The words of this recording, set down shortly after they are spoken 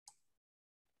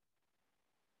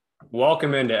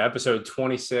Welcome into episode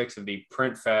 26 of the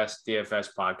Print Fest DFS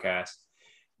podcast.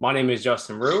 My name is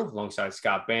Justin Rue alongside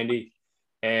Scott Bandy,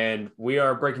 and we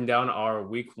are breaking down our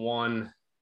week one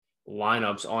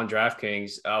lineups on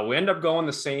DraftKings. We end up going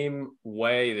the same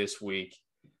way this week,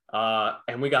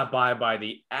 and we got by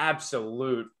the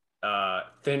absolute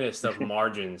thinnest of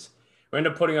margins. We end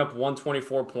up putting up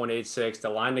 124.86. The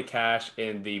line to cash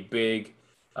in the big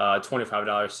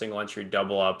 $25 single entry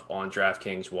double up on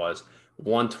DraftKings was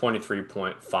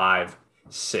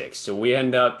 123.56. So we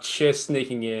end up just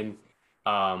sneaking in,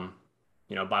 by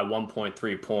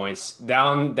 1.3 points.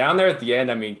 Down there at the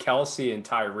end, I mean, Kelsey and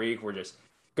Tyreek were just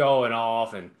going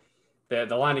off, and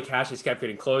the line of cash just kept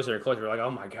getting closer and closer. We're like,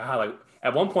 oh my God. Like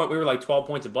at one point we were like 12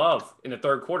 points above in the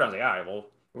third quarter. I was like, all right, well,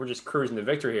 we're just cruising to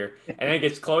victory here. And then it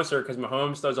gets closer because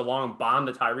Mahomes throws a long bomb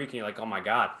to Tyreek, and you're like, oh my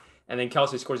God. And then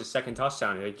Kelsey scores a second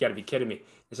touchdown. You're like, you got to be kidding me.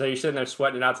 And so you're sitting there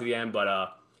sweating it out to the end,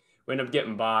 but we end up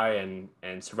getting by and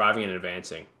surviving and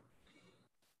advancing.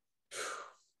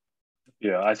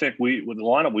 Yeah, I think with the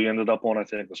lineup we ended up on, I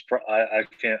think was I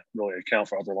can't really account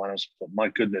for other lineups, but my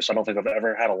goodness, I don't think I've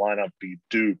ever had a lineup be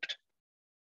duped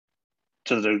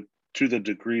to the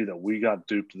degree that we got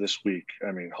duped this week.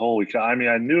 I mean, holy cow! I mean,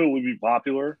 I knew it would be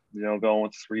popular, going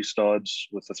with three studs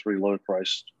with the three low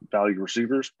price value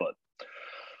receivers, but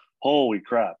holy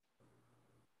crap,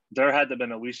 there had to have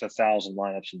been at least 1,000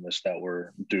 lineups in this that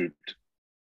were duped.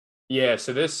 Yeah,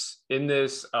 so in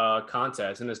this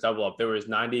contest, in this double up, there was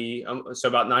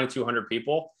about 9,200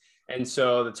 people. And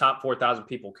so the top 4,000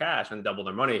 people cash and double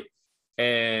their money.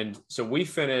 And so we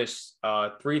finished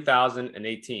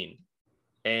 3,018.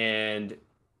 And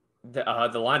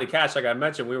the line of cash, like I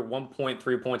mentioned, we were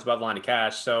 1.3 points above the line of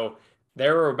cash. So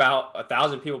there were about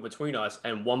 1,000 people between us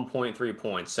and 1.3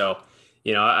 points. So,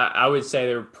 I would say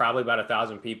there were probably about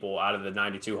 1,000 people out of the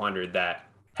 9,200 that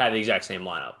had the exact same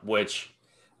lineup, which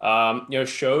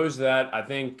shows that I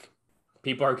think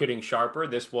people are getting sharper.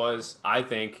 This was, I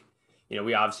think,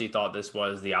 we obviously thought this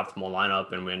was the optimal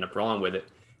lineup and we ended up rolling with it.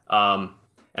 And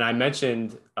I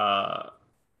mentioned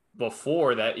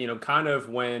before that, kind of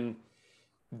when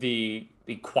the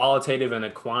qualitative and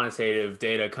the quantitative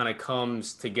data kind of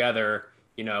comes together,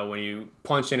 when you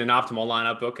punch in an optimal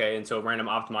lineup, okay, and so random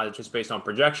optimizer just based on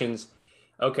projections,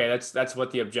 okay, that's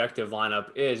what the objective lineup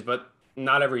is, but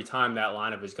not every time that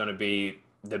lineup is going to be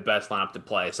the best lineup to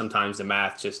play. Sometimes the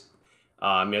math just,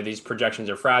 these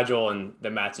projections are fragile and the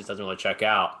math just doesn't really check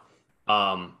out.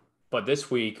 But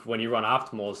this week, when you run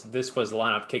optimals, this was the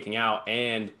lineup kicking out.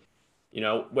 And,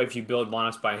 if you build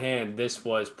lineups by hand, this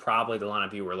was probably the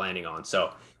lineup you were landing on.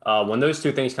 So when those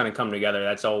two things kind of come together,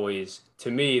 that always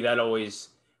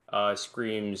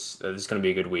screams that this is going to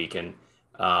be a good week. And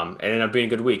it ended up being a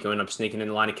good week. We ended up sneaking in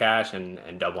the line of cash and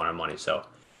doubling our money. So,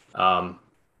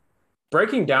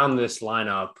 breaking down this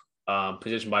lineup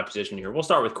position by position here, we'll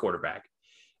start with quarterback.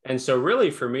 And so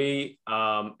really for me,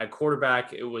 at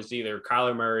quarterback, it was either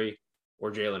Kyler Murray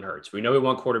or Jalen Hurts. We know we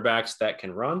want quarterbacks that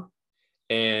can run.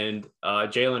 And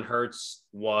Jalen Hurts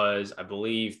was, I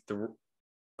believe,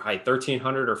 probably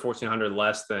 1,300 or 1,400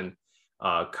 less than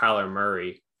Kyler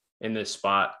Murray in this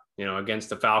spot. Against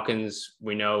the Falcons,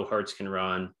 we know Hurts can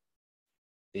run.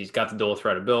 He's got the dual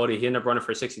threat ability. He ended up running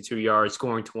for 62 yards,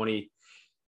 scoring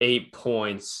 28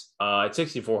 points. At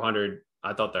 6,400,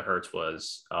 I thought that Hurts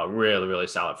was really, really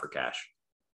solid for cash.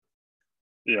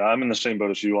 Yeah, I'm in the same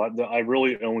boat as you. I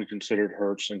really only considered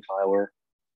Hurts and Kyler.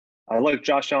 I like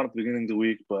Josh Allen at the beginning of the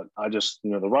week, but I just,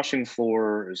 the rushing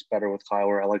floor is better with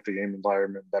Kyler. I like the game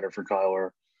environment better for Kyler.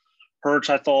 Hurts,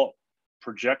 I thought,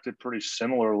 projected pretty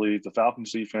similarly. The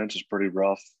Falcons defense is pretty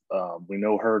rough. We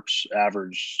know Hurts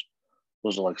averaged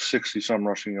was like 60-some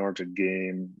rushing yards a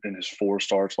game in his 4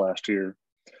 starts last year.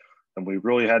 And we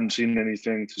really hadn't seen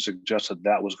anything to suggest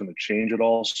that was going to change at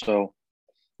all. So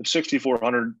at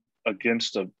 6,400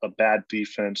 against a bad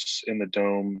defense in the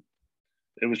Dome,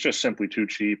 it was just simply too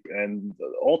cheap. And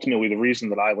ultimately, the reason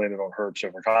that I landed on Hurts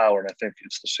over Kyler, and I think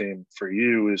it's the same for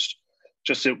you, is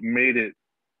just it made it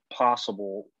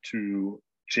possible to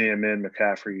jam in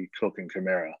McCaffrey, Cook, and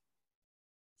Kamara.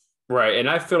 Right. And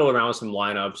I fiddled around with some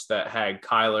lineups that had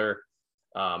Kyler,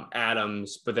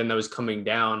 Adams, but then those coming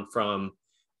down from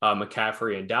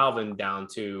McCaffrey and Dalvin down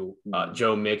to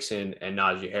Joe Mixon and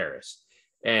Najee Harris.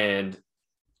 And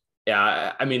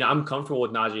yeah, I mean, I'm comfortable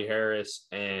with Najee Harris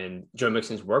and Joe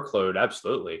Mixon's workload.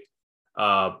 Absolutely.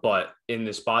 But in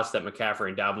the spots that McCaffrey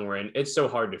and Dalvin were in, it's so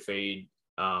hard to fade,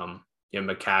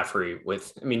 McCaffrey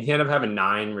he ended up having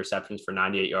 9 receptions for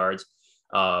 98 yards,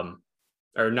 or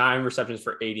 9 receptions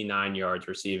for 89 yards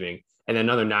receiving, and then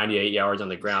another 98 yards on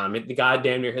the ground. I mean, the guy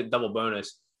damn near hit double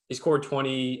bonus. He scored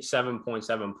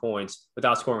 27.7 points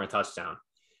without scoring a touchdown.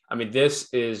 I mean, this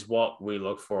is what we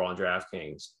look for on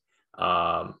DraftKings.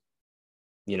 Um,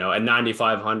 at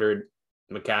 9,500,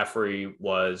 McCaffrey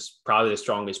was probably the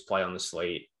strongest play on the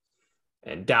slate.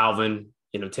 And Dalvin,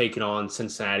 taking on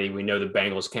Cincinnati. We know the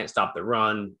Bengals can't stop the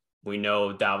run. We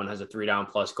know Dalvin has a 3-down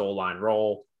plus goal line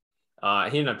role. He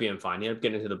ended up being fine. He ended up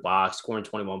getting into the box, scoring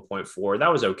 21.4.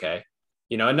 That was okay.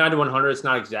 At 9,100, it's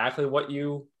not exactly what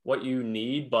you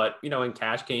need, but in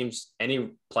cash games,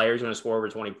 any player is going to score over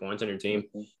 20 points on your team.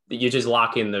 You just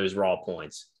lock in those raw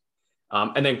points.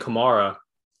 And then Kamara,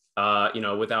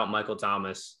 without Michael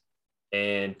Thomas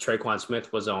and Traquan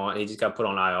Smith was on, he just got put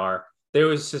on IR.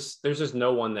 There's just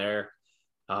no one there.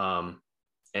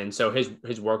 And so his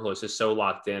workload is just so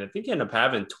locked in. I think he ended up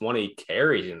having 20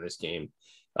 carries in this game.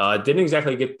 Didn't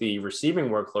exactly get the receiving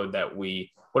workload that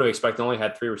we would have expected. Only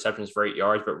had 3 receptions for 8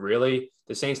 yards, but really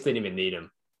the Saints didn't even need him.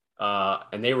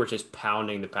 And they were just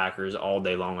pounding the Packers all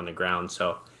day long on the ground.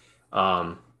 So,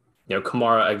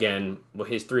 Kamara, again, with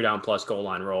his 3-down plus goal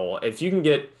line role, if you can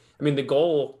get, the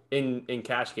goal in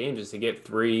cash games is to get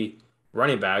 3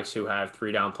 running backs who have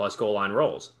 3-down plus goal line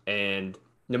roles. And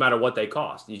no matter what they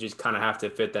cost, you just kind of have to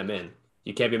fit them in.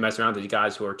 You can't be messing around with these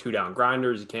guys who are 2-down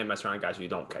grinders. You can't mess around with guys who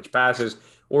don't catch passes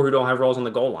or who don't have roles on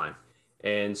the goal line.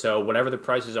 And so whatever the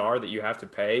prices are that you have to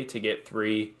pay to get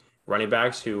 3 running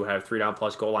backs who have 3-down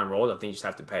plus goal line roles, I think you just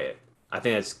have to pay it. I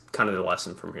think that's kind of the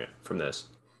lesson from this.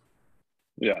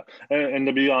 Yeah. And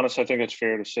to be honest, I think it's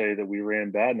fair to say that we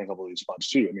ran bad in a couple of these spots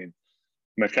too.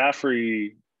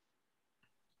 McCaffrey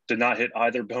did not hit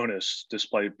either bonus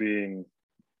despite being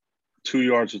 2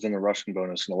 yards within the rushing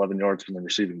bonus and 11 yards from the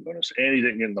receiving bonus. And he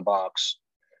didn't get in the box.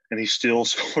 And he still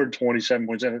scored 27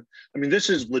 points. This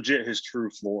is legit his true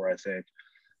floor, I think.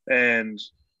 And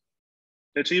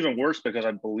it's even worse because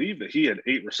I believe that he had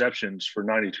 8 receptions for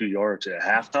 92 yards at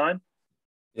halftime.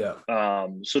 Yeah.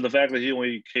 So the fact that he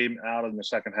only came out in the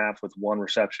second half with 1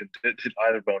 reception, didn't hit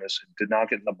either bonus, and did not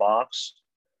get in the box,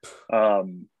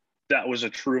 that was a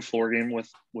true floor game with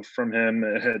from him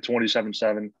at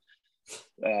 27-7.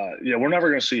 We're never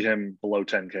going to see him below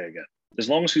 10K again. As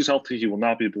long as he's healthy, he will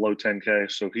not be below 10K.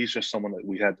 So he's just someone that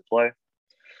we had to play.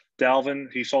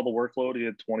 Dalvin, he saw the workload. He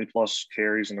had 20-plus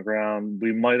carries on the ground.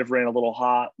 We might have ran a little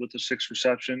hot with the 6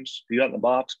 receptions. He got in the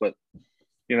box, but,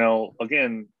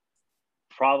 again,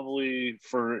 probably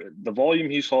for the volume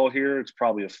he saw here, it's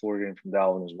probably a floor game from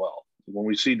Dalvin as well. When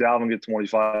we see Dalvin get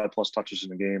 25-plus touches in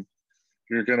the game,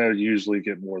 you're going to usually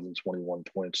get more than 21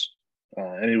 points.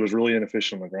 And he was really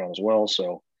inefficient on the ground as well.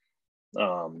 So,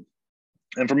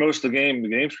 and for most of the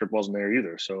game script wasn't there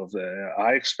either. So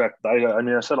I said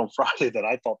on Friday that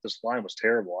I thought this line was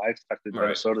terrible. I expected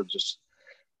Minnesota to just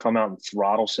come out and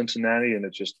throttle Cincinnati, and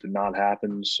it just did not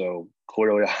happen. So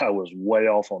clearly I was way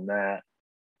off on that.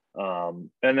 And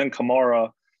then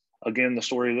Kamara, again, the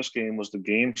story of this game was the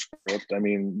game script.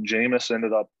 Jameis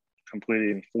ended up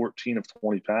completing 14 of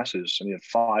 20 passes, and he had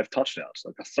 5 touchdowns.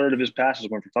 Like a third of his passes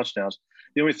went for touchdowns.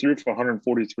 He only threw for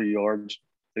 143 yards.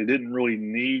 They didn't really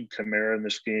need Kamara in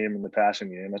this game, in the passing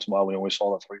game. That's why we only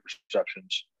saw the 3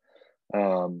 receptions.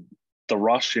 The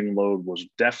rushing load was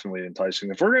definitely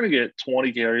enticing. If we're going to get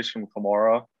 20 carries from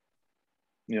Kamara,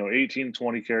 18,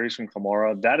 20 carries from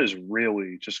Kamara, that is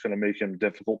really just going to make him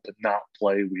difficult to not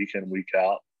play week in, week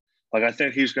out. Like, I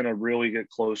think he's going to really get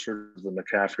closer to the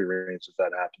McCaffrey range if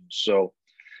that happens. So,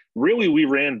 really, we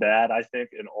ran bad, I think,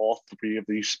 in all 3 of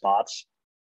these spots,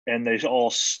 and they all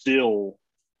still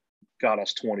got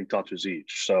us 20 touches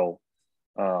each. So,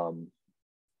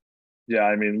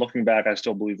 looking back, I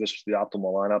still believe this was the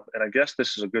optimal lineup. And I guess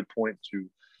this is a good point to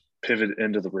pivot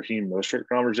into the Raheem Mostert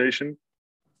conversation.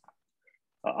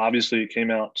 Obviously, it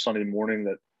came out Sunday morning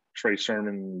that Trey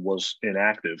Sermon was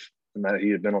inactive and that he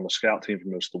had been on the scout team for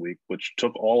most of the week, which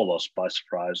took all of us by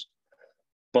surprise.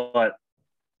 But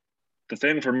the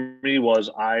thing for me was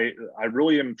I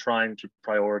really am trying to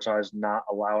prioritize not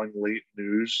allowing late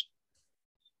news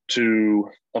to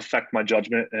affect my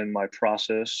judgment and my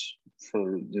process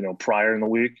for, prior in the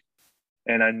week.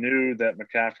 And I knew that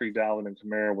McCaffrey, Dalvin, and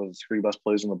Kamara were the 3 best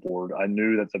plays on the board. I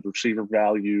knew that the receiver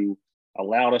value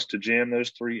allowed us to jam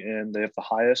those 3 in. They have the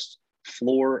highest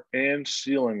floor and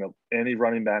ceiling of any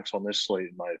running backs on this slate,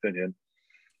 in my opinion.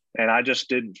 And I just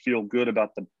didn't feel good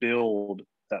about the build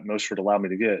that Mostert allowed me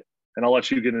to get. And I'll let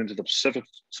you get into the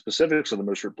specifics of the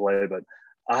Mostert play, but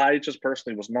I just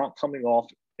personally was not coming off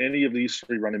any of these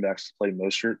 3 running backs to play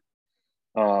Mostert.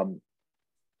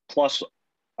 Plus,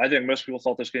 I think most people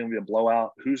thought this game would be a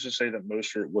blowout. Who's to say that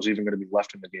Mostert was even going to be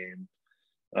left in the game?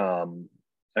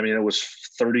 It was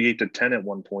 38-10 at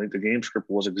one point. The game script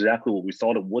was exactly what we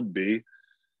thought it would be.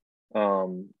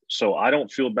 So I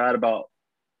don't feel bad about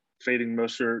fading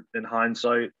Mostert in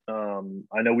hindsight.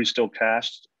 I know we still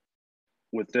cast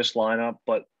with this lineup,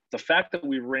 but the fact that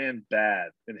we ran bad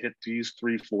and hit these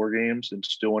 3-4 games and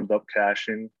still ended up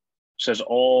cashing says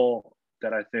all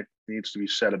that I think needs to be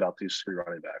said about these three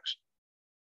running backs.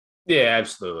 Yeah,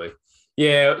 absolutely.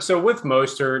 Yeah. So with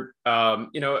Mostert,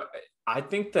 I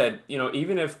think that,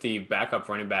 even if the backup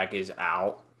running back is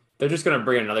out, they're just going to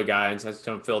bring another guy and that's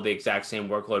going to fill the exact same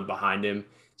workload behind him.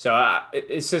 So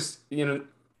it's just,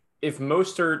 if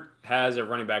Mostert has a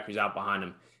running back who's out behind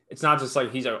him, it's not just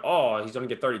like he's going to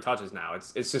get 30 touches now.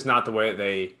 It's just not the way that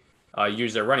they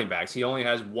use their running backs. He only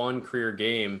has one career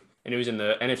game, and it was in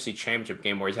the NFC Championship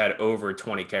game where he's had over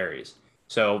 20 carries.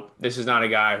 So this is not a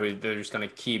guy who they're just going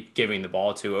to keep giving the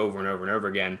ball to over and over and over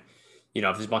again. If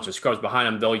there's a bunch of scrubs behind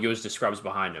him, they'll use the scrubs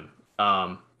behind him.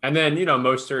 And then,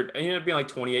 Mostert ended up being like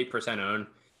 28%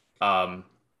 owned,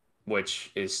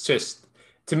 which is just,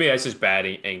 to me, that's just bad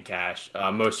in cash.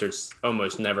 Mostert's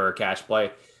almost never a cash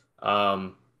play.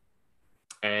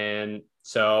 And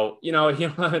so, he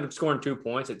ended up scoring 2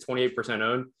 points at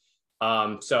 28%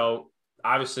 owned. So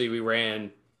obviously we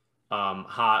ran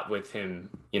hot with him,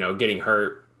 getting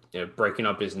hurt, breaking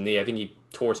up his knee. I think he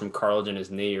tore some cartilage in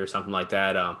his knee or something like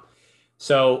that.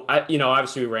 So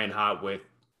obviously we ran hot with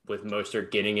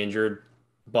Mostert getting injured,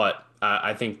 but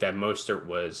I think that Mostert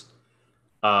was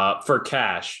for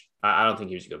cash. I don't think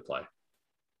he was a good play.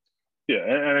 Yeah,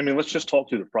 and I mean, let's just talk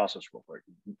through the process real quick.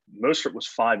 Mostert was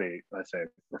 5'8", I think,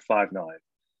 or 5'9".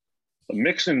 But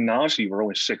Mixon and Najee were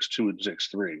only 6'2" and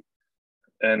 6'3".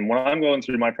 And when I'm going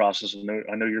through my process,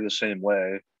 I know you're the same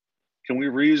way. Can we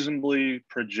reasonably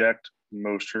project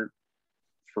Mostert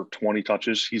for 20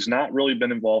 touches? He's not really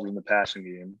been involved in the passing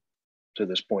game to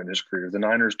this point in his career. The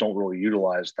Niners don't really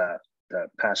utilize that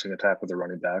passing attack with their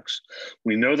running backs.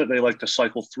 We know that they like to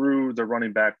cycle through the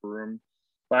running back room.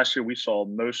 Last year we saw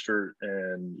Mostert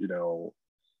and,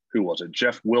 who was it?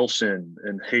 Jeff Wilson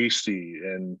and Hasty,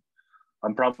 and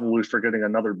I'm probably forgetting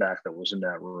another back that was in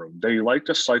that room. They like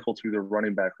to cycle through the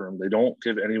running back room. They don't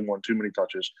give anyone too many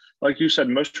touches. Like you said,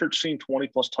 Mostert's seen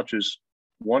 20-plus touches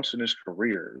once in his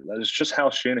career. That is just how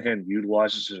Shanahan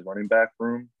utilizes his running back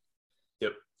room.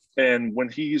 Yep. And when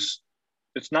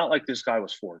it's not like this guy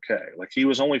was 4K. Like he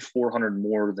was only 400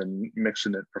 more than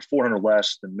Mixon, or 400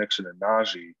 less than Mixon and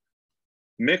Najee.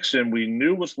 Mixon, we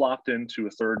knew was locked into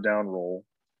a third down role.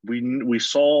 We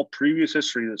saw previous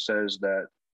history that says that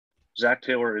Zach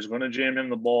Taylor is going to jam him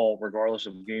the ball regardless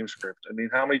of game script. I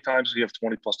mean, how many times did he have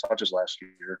 20-plus touches last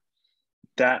year?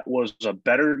 That was a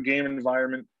better game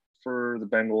environment for the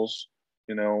Bengals,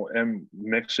 and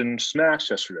Mixon smashed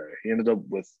yesterday. He ended up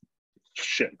with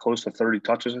close to 30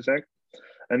 touches, I think.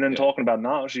 And then talking about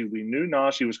Najee, we knew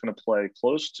Najee was going to play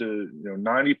close to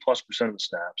 90+% of the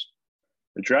snaps.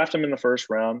 They draft him in the first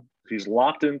round. He's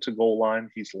locked into goal line.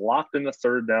 He's locked into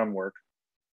third down work.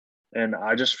 And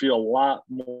I just feel a lot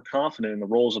more confident in the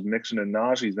roles of Mixon and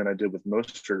Najee than I did with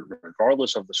Mostert,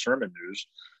 regardless of the Sermon news.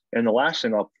 And the last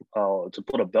thing to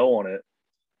put a bow on it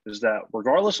is that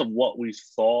regardless of what we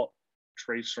thought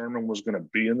Trey Sermon was going to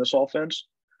be in this offense,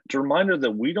 it's a reminder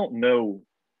that we don't know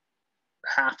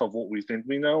half of what we think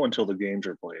we know until the games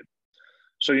are played.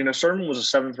 So, Sermon was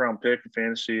a 7th-round pick in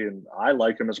fantasy, and I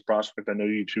like him as a prospect. I know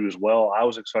you too as well. I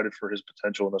was excited for his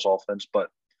potential in this offense, but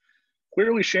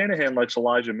clearly Shanahan likes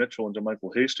Elijah Mitchell and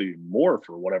DeMichael Hasty more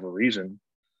for whatever reason.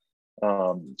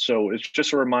 So it's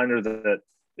just a reminder that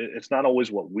it's not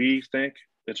always what we think.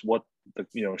 It's what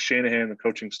Shanahan, the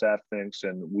coaching staff thinks,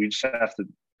 and we just have to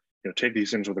take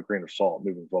these things with a grain of salt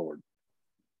moving forward.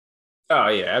 Oh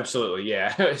yeah, absolutely.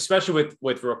 Yeah. Especially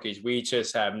with rookies. We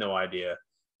just have no idea,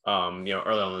 early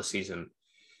on in the season.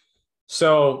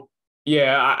 So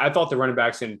yeah, I thought the running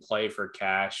backs didn't play for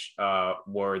cash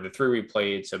were the three we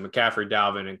played. So McCaffrey,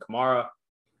 Dalvin, and Kamara,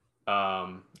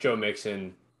 Joe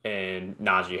Mixon, and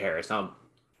Najee Harris. Now,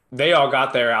 they all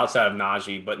got there outside of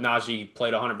Najee, but Najee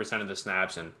played 100% of the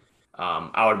snaps, and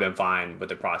I would have been fine with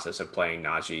the process of playing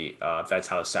Najee if that's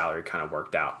how the salary kind of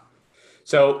worked out.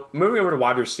 So moving over to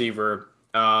wide receiver.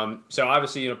 So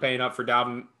obviously, paying up for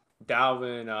Dalvin,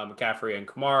 McCaffrey, and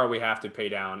Kamara, we have to pay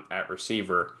down at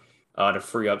receiver to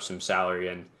free up some salary.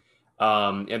 And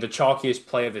the chalkiest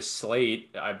play of the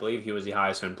slate, I believe he was the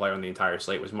highest owned player on the entire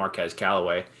slate, was Marquez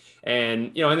Callaway.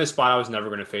 And, in this spot, I was never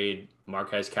going to fade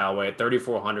Marquez Callaway at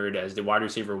 3,400 as the wide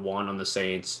receiver 1 on the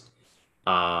Saints.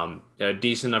 A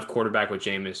decent enough quarterback with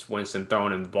Jameis Winston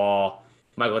throwing him the ball.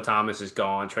 Michael Thomas is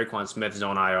gone. Traquan Smith is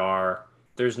on IR.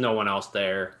 There's no one else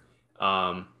there.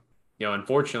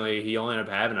 Unfortunately, he only ended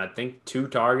up having, I think, 2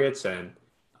 targets and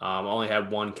only had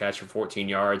 1 catch for 14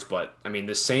 yards. But, I mean,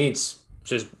 the Saints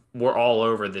just were all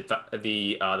over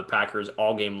the Packers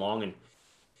all game long. And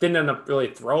didn't end up really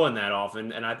throwing that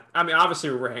often. And I mean,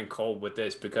 obviously we ran cold with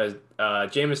this because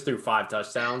Jameis threw 5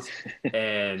 touchdowns,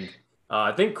 and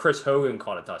I think Chris Hogan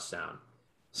caught a touchdown.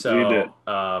 He did.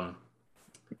 So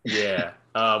yeah,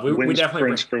 we Wins definitely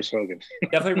Prince Chris Hogan.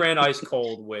 definitely ran ice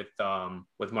cold with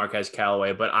Marquez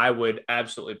Callaway, but I would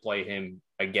absolutely play him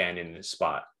again in this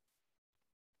spot.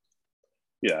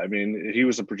 Yeah, I mean, he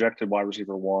was a projected wide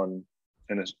receiver one,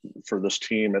 and for this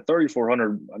team at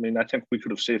 3,400. I mean, I think we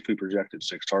could have safely projected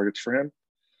 6 targets for him.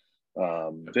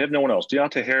 They have no one else.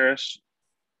 Deontay Harris,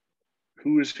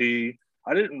 who is he?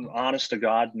 I didn't, honest to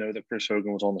God, know that Chris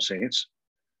Hogan was on the Saints.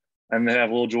 And they have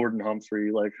little Jordan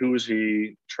Humphrey. Like, who is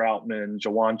he? Troutman,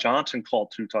 Jawan Johnson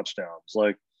called 2 touchdowns.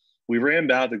 Like, we ran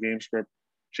bad the game script.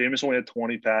 Jameis only had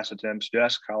 20 pass attempts.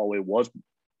 Yes, Callaway was.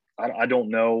 I don't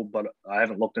know, but I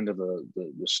haven't looked into the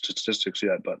statistics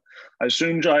yet. But I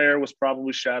assume Jair was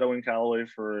probably shadowing Callaway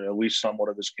for at least somewhat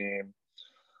of his game.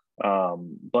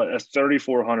 But at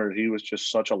 3,400, he was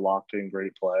just such a locked-in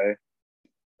great play.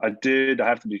 I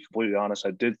have to be completely honest,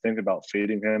 I did think about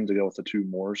fading him to go with the 2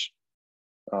 Moores.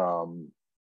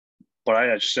 But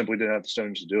I just simply didn't have the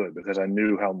stones to do it because I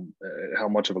knew how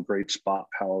much of a great spot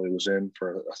Callaway was in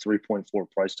for a 3.4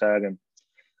 price tag. And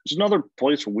it's another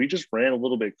place where we just ran a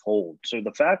little bit cold. So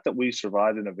the fact that we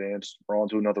survived in advance, we're on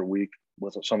to another week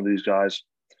with some of these guys,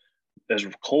 as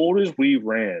cold as we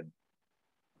ran,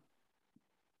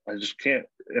 I just can't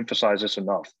emphasize this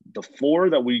enough. The floor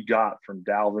that we got from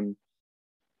Dalvin,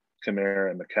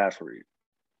 Kamara, and McCaffrey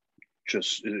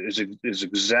just is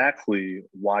exactly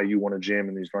why you want to jam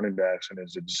in these running backs, and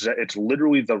it's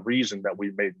literally the reason that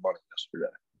we made money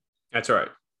yesterday. That's right.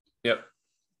 Yep.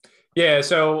 Yeah.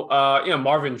 So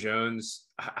Marvin Jones,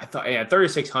 I thought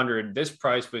 3,600. This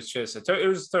price was just it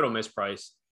was a total misprice.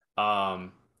 I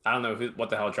don't know what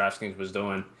the hell DraftKings was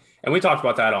doing, and we talked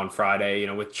about that on Friday.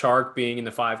 With Chark being in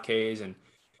the 5Ks, and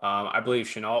I believe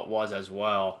Chenault was as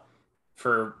well.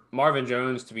 For Marvin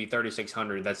Jones to be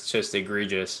 3,600, that's just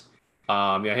egregious. He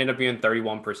ended up being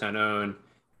 31% owned.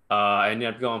 I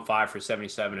ended up going 5 for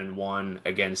 77 and 1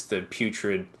 against the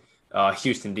putrid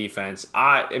Houston defense.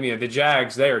 I mean, the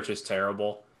Jags, they are just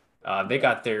terrible. They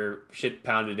got their shit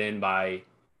pounded in by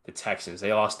the Texans.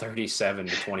 They lost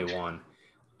 37-21.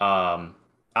 I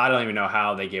don't even know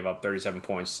how they gave up 37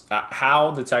 points.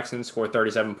 How the Texans scored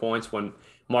 37 points when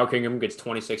Mark Ingram gets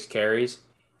 26 carries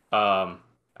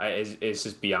is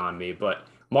just beyond me. But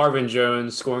Marvin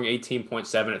Jones scoring 18.7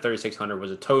 at 3,600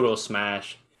 was a total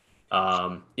smash.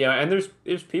 And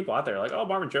there's people out there like, oh,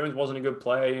 Marvin Jones wasn't a good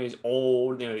play. He's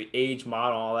old, the age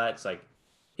model, all that. It's like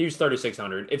he was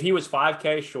 3,600. If he was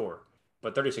 5K, sure,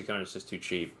 but 3,600 is just too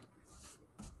cheap.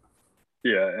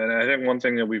 Yeah, and I think one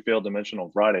thing that we failed to mention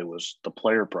on Friday was the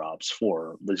player props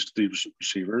for these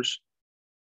receivers.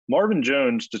 Marvin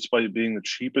Jones, despite being the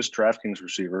cheapest DraftKings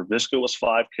receiver, Visca was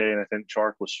 5K, and I think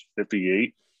Chark was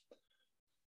 58.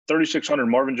 3,600,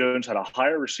 Marvin Jones had a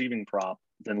higher receiving prop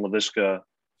than Laviska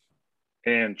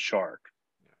and Chark.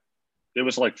 It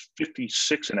was like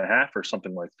 56.5 or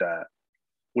something like that,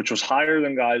 which was higher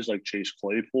than guys like Chase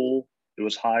Claypool. It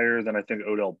was higher than I think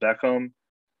Odell Beckham.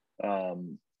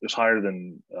 It was higher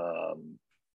than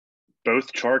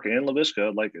both Chark and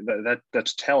Laviska. Like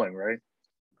that's telling, right?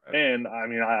 And I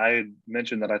mean, I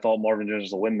mentioned that I thought Marvin Jones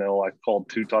was a windmill. I called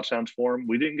 2 touchdowns for him.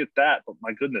 We didn't get that, but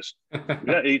my goodness, we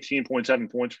got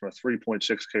 18.7 points from a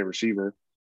 3.6K receiver,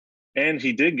 and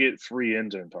he did get 3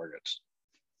 end zone targets.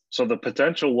 So the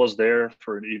potential was there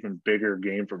for an even bigger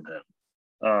game from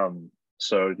him.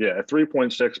 So yeah, at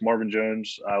 3.6, Marvin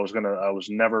Jones, I was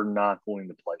never not going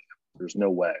to play him. There's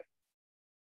no way.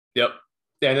 Yep.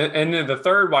 And then the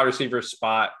third wide receiver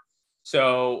spot.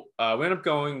 So we ended up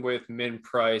going with min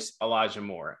price Elijah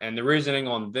Moore. And the reasoning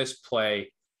on this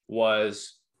play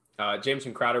was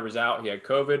Jameson Crowder was out. He had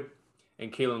COVID.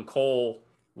 And Keelan Cole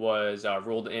was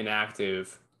ruled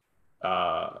inactive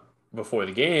before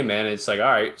the game. And it's like, all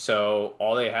right, so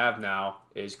all they have now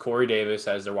is Corey Davis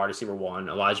as their wide receiver 1,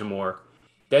 Elijah Moore,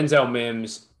 Denzel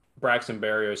Mims, Braxton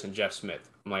Berrios, and Jeff Smith.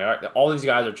 I'm like, all right, all these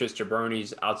guys are just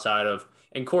jabronis outside of –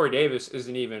 and Corey Davis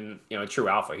isn't even, a true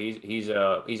alpha. He's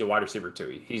a wide receiver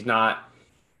too. He's not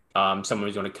someone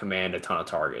who's going to command a ton of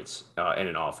targets in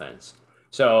an offense.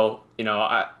 So,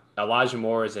 Elijah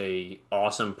Moore is a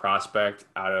awesome prospect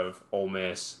out of Ole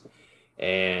Miss,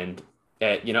 and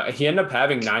he ended up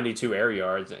having 92 air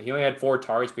yards. He only had 4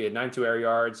 targets, but he had 92 air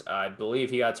yards. I believe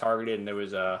he got targeted, and there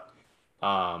was I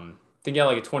think he had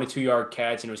like a 22-yard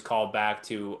catch, and it was called back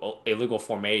to illegal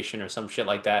formation or some shit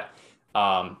like that.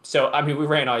 So, I mean, we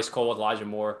ran ice cold with Elijah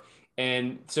Moore.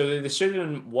 And so the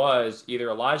decision was either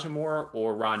Elijah Moore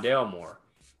or Rondale Moore.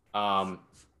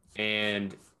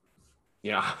 And,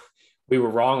 we were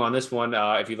wrong on this one.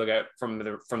 If you look at from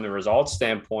the results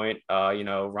standpoint,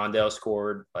 Rondale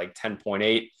scored like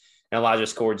 10.8 and Elijah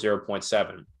scored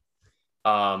 0.7.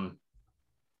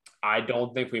 I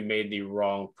don't think we made the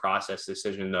wrong process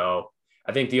decision, though.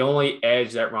 I think the only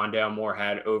edge that Rondale Moore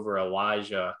had over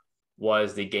Elijah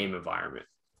was the game environment.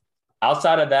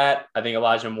 Outside of that, I think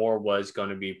Elijah Moore was going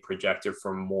to be projected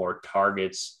for more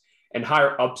targets and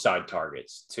higher upside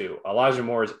targets, too. Elijah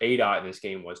Moore's ADOT in this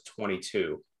game was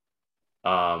 22.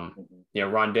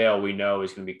 Rondale, we know,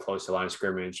 is going to be close to line of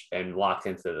scrimmage and locked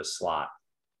into the slot.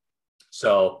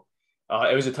 So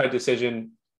it was a tight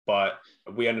decision, but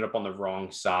we ended up on the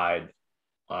wrong side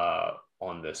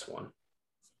on this one.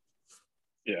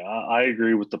 Yeah, I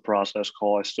agree with the process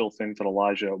call. I still think that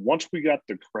Elijah, once we got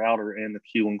the Crowder and the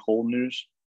Keelan Cole news,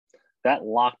 that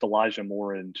locked Elijah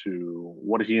Moore into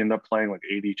what did he end up playing, like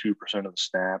 82% of the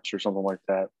snaps or something like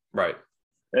that. Right.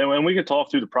 And we can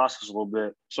talk through the process a little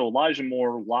bit. So Elijah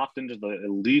Moore locked into at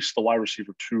least the wide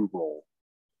receiver 2 role.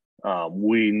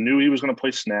 We knew he was going to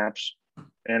play snaps,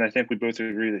 and I think we both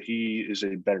agree that he is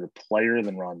a better player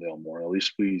than Rondale Moore. At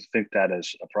least we think that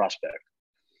as a prospect.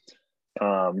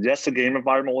 Yes, the game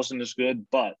environment wasn't as good,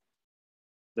 but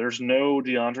there's no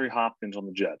DeAndre Hopkins on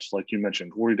the Jets. Like you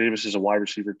mentioned, Corey Davis is a wide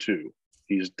receiver 2.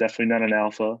 He's definitely not an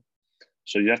alpha.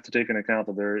 So you have to take into account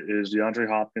that there is DeAndre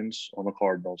Hopkins on the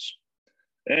Cardinals.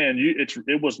 And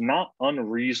it was not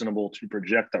unreasonable to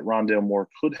project that Rondale Moore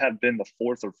could have been the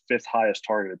 4th or 5th highest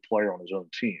targeted player on his own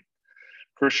team.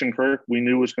 Christian Kirk, we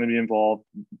knew was going to be involved.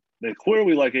 They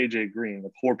clearly like A.J. Green,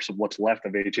 the corpse of what's left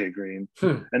of A.J. Green.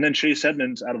 And then Chase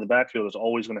Edmonds out of the backfield is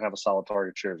always going to have a solid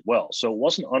target share as well. So it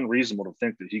wasn't unreasonable to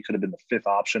think that he could have been the 5th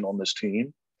option on this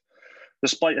team,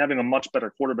 despite having a much better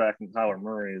quarterback in Kyler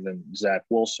Murray than Zach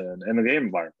Wilson, and the game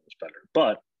environment was better.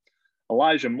 But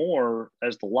Elijah Moore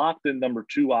as the locked-in number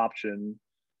 2 option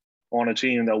on a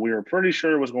team that we were pretty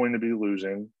sure was going to be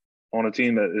losing, on a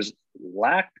team that is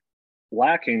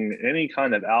lacking any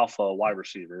kind of alpha wide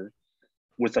receiver,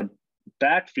 with a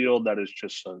backfield that is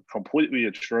just completely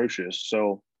atrocious.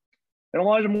 So, and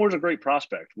Elijah Moore is a great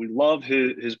prospect. We love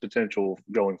his potential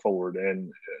going forward.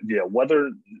 And yeah,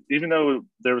 even though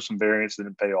there was some variance that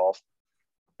didn't pay off,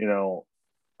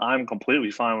 I'm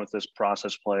completely fine with this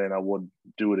process play, and I would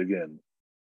do it again.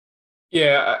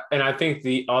 Yeah, and I think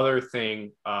the other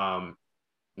thing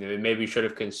maybe should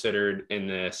have considered in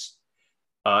this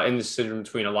decision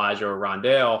between Elijah or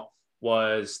Rondale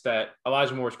was that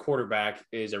Elijah Moore's quarterback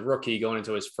is a rookie going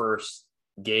into his first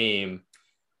game.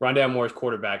 Rondale Moore's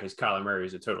quarterback is Kyler Murray,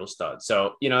 who's a total stud.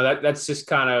 So, that's just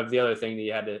kind of the other thing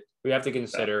that we have to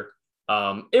consider.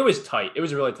 It was tight. It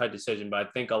was a really tight decision, but I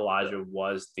think Elijah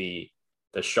was the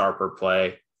sharper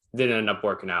play. Didn't end up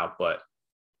working out, but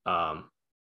and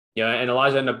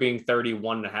Elijah ended up being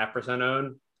 31.5%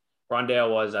 owned.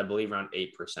 Rondale was, I believe, around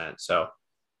 8%. So,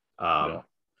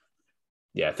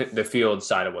 I think the field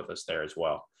sided with us there as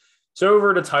well. So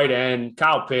over to tight end,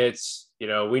 Kyle Pitts.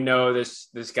 We know this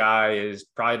guy is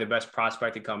probably the best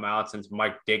prospect to come out since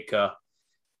Mike Ditka,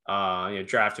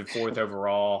 drafted 4th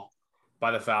overall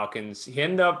by the Falcons. He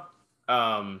ended up,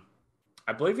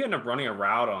 I believe he ended up running a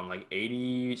route on like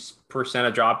 80%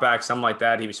 of dropbacks, something like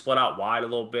that. He was split out wide a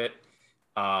little bit.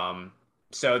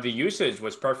 So the usage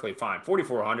was perfectly fine.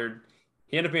 4,400.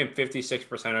 He ended up being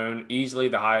 56% owned, easily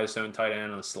the highest owned tight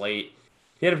end on the slate.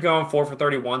 He ended up going 4 for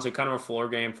 31, so kind of a floor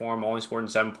game for him, only scored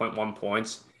 7.1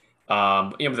 points.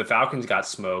 But the Falcons got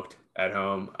smoked at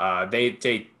home.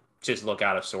 They just look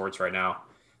out of sorts right now.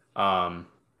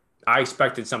 I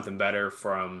expected something better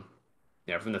from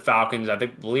the Falcons. I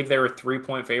believe they were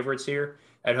 3-point favorites here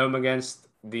at home against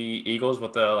the Eagles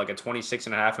with a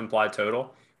 26.5 implied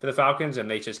total for the Falcons,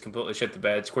 and they just completely shit the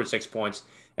bed, scored 6 points,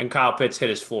 and Kyle Pitts hit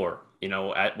his floor,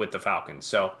 with the Falcons.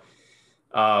 So,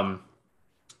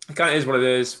 it kind of is what it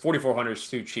is. 4,400 is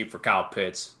too cheap for Kyle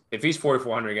Pitts. If he's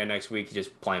 4,400 again next week, you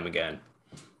just play him again.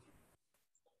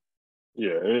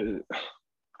 Yeah.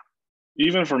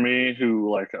 Even for me,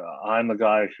 who I'm the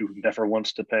guy who never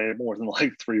wants to pay more than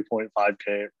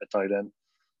 3.5K at tight end,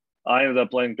 I ended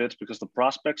up playing Pitts because the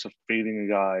prospects of fading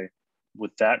a guy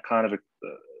with that kind of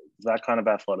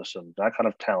athleticism, that kind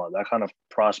of talent, that kind of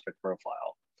prospect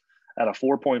profile at a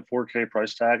 4.4K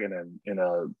price tag and in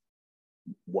a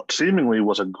what seemingly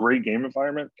was a great game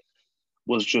environment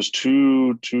was just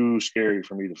too scary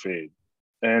for me to fade.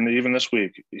 And even this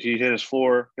week, he hit his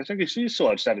floor. I think he still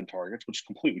had 7 targets, which is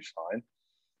completely fine.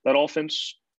 That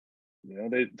offense,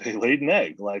 they laid an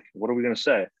egg. What are we going to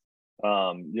say?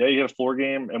 He had a floor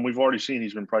game, and we've already seen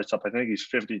he's been priced up. I think he's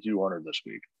 5,200 this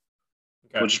week,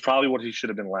 which is probably what he should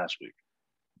have been last week.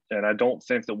 And I don't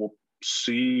think that we'll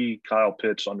see Kyle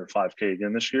Pitts under 5K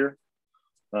again this year.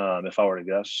 if I were to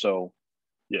guess. So,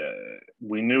 yeah,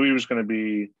 we knew he was going to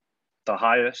be the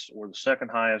highest or the second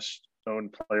highest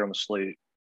owned player on the slate.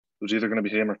 It was either going to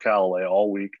be him or Callaway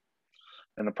all week.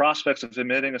 And the prospects of him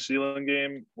hitting a ceiling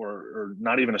game or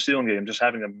not even a ceiling game, just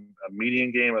having a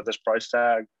median game at this price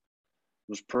tag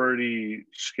was pretty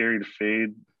scary to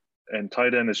fade. And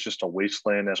tight end is just a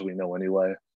wasteland, as we know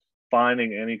anyway.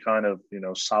 Finding any kind of,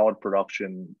 solid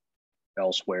production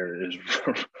elsewhere is,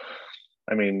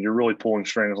 I mean, you're really pulling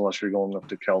strings unless you're going up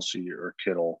to Kelsey or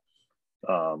Kittle.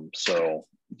 So,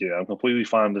 yeah, I'm completely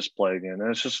fine with this play again. And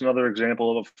it's just another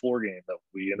example of a floor game that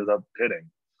we ended up hitting.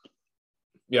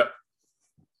 Yep.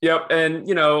 Yep. And,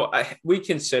 we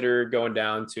consider going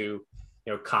down to,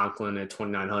 Conklin at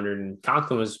 2,900, and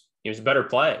Conklin was a better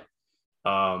play.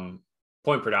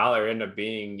 Point per dollar ended up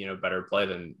being, better play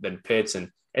than Pitts.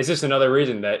 And it's just another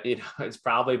reason that it's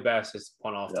probably best is to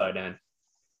punt off tight end.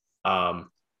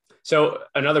 So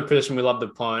another position we love to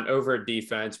punt over at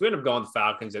defense. We ended up going the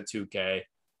Falcons at 2K.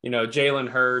 Jalen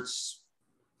Hurts,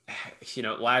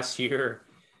 last year,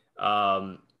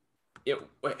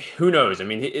 who knows? I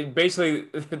mean, basically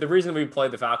the reason we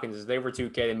played the Falcons is they were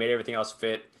 2K. They made everything else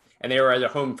fit, and they were as a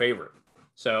home favorite.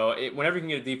 So whenever you can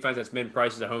get a defense that's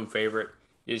mid-price as a home favorite,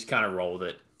 you just kind of rolled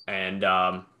it. And,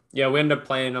 we ended up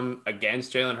playing them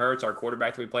against Jalen Hurts, our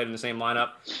quarterback that we played in the same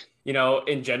lineup.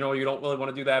 In general, you don't really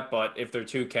want to do that. But if they're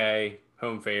 2K,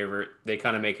 home favorite, they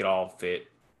kind of make it all fit,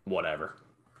 whatever.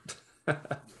 I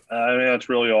mean, that's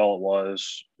really all it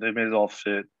was. They made it all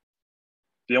fit.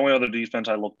 The only other defense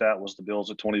I looked at was the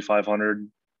Bills at 2,500.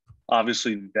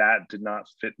 Obviously, that did not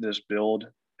fit this build.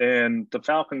 And the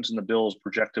Falcons and the Bills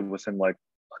projected within like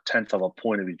a tenth of a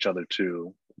point of each other,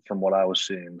 too, from what I was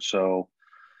seeing. So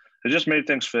it just made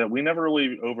things fit. We never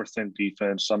really overthink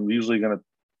defense. I'm usually going to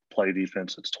play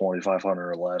defense that's 2,500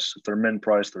 or less. If they're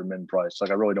min-price, they're min-price.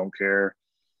 Like, I really don't care.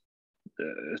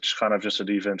 It's kind of just a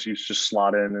defense you just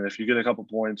slot in. And if you get a couple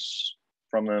points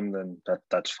from them, then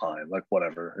that's fine. Like,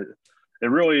 whatever. It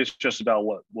really is just about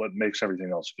what makes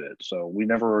everything else fit. So we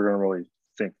never were going to really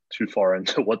think too far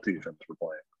into what defense we're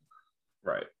playing.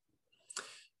 Right.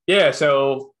 Yeah.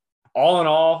 So all in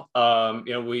all,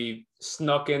 we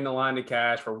snuck in the line of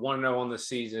cash for 1-0 on the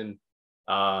season,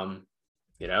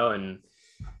 and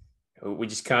we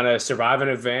just kind of survive in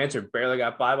advance or barely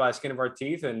got by the skin of our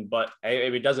teeth. But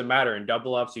it doesn't matter. In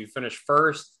double ups, you finish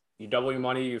first, you double your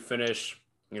money, you finish,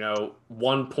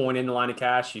 1 point in the line of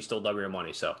cash, you still double your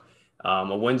money. So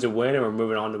a win's a win, and we're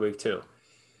moving on to week 2.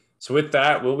 So with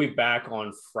that, we'll be back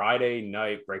on Friday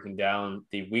night breaking down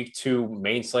the week 2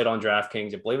 main slate on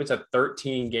DraftKings. I believe it's a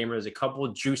 13 gamer. There's a couple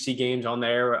of juicy games on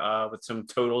there with some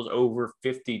totals over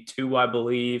 52, I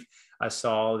believe. I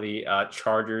saw the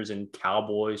Chargers and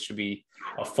Cowboys should be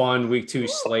a fun week 2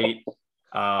 slate.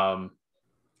 And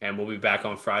we'll be back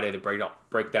on Friday to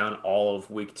break down all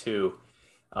of week 2.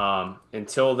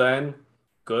 Until then,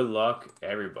 good luck,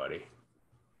 everybody.